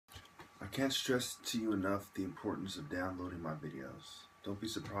can't stress to you enough the importance of downloading my videos. Don't be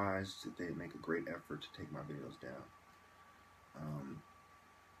surprised if they make a great effort to take my videos down.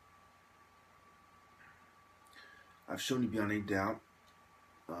 I've shown you beyond any doubt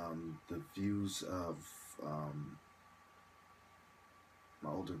the views of my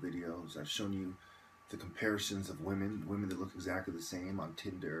older videos. I've shown you the comparisons of women that look exactly the same on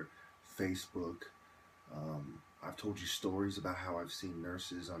Tinder, Facebook. I've told you stories about how I've seen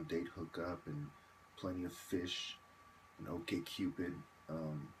nurses on Date Hookup and Plenty of Fish and OkCupid,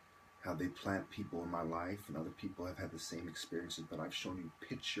 how they plant people in my life, and other people have had the same experiences, but I've shown you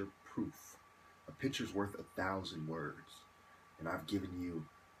picture proof. A picture's worth 1,000 words, and I've given you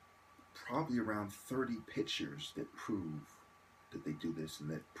probably around 30 pictures that prove that they do this and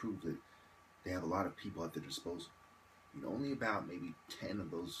that prove that they have a lot of people at their disposal. You know, only about maybe 10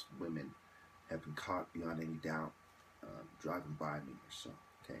 of those women have been caught beyond any doubt driving by me or so,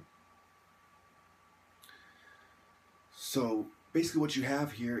 okay? So basically what you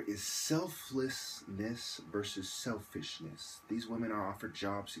have here is selflessness versus selfishness. These women are offered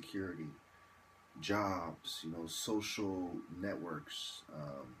job security, jobs, you know, social networks,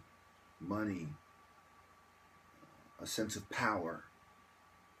 money, a sense of power,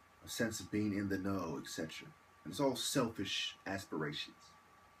 a sense of being in the know, etc. And it's all selfish aspirations.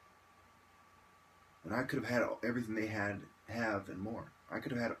 And I could have had everything they have and more. I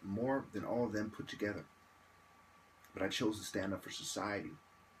could have had more than all of them put together. But I chose to stand up for society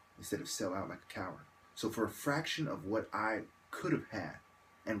instead of sell out like a coward. So for a fraction of what I could have had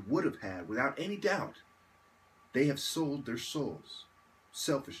and would have had, without any doubt, they have sold their souls.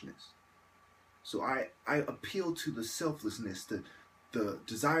 Selfishness. So I appeal to the selflessness, the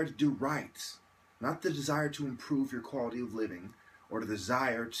desire to do right, not the desire to improve your quality of living or the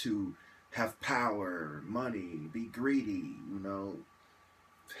desire to have power, money, be greedy, you know,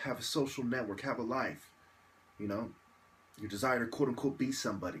 have a social network, have a life, you know, your desire to quote-unquote be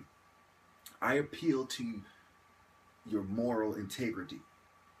somebody. I appeal to your moral integrity,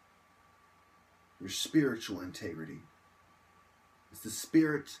 your spiritual integrity. It's the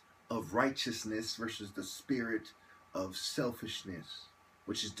spirit of righteousness versus the spirit of selfishness,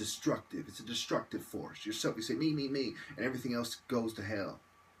 which is destructive. It's a destructive force. Yourself, you say, me, and everything else goes to hell.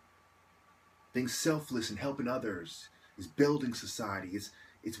 Being selfless and helping others is building society.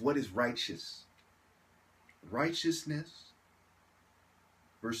 It's what is righteous. Righteousness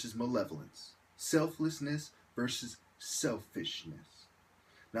versus malevolence. Selflessness versus selfishness.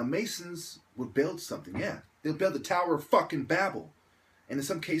 Now, Masons would build something, yeah. They'll build the Tower of fucking Babel. And in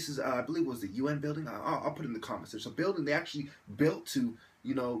some cases, I believe it was the UN building. I'll put it in the comments. There's a building they actually built to,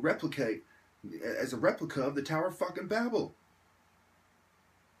 you know, replicate as a replica of the Tower of fucking Babel.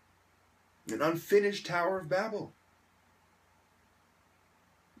 An unfinished Tower of Babel.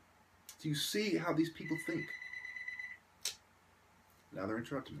 Do you see how these people think? Now they're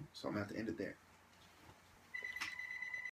interrupting me, so I'm going to have to end it there.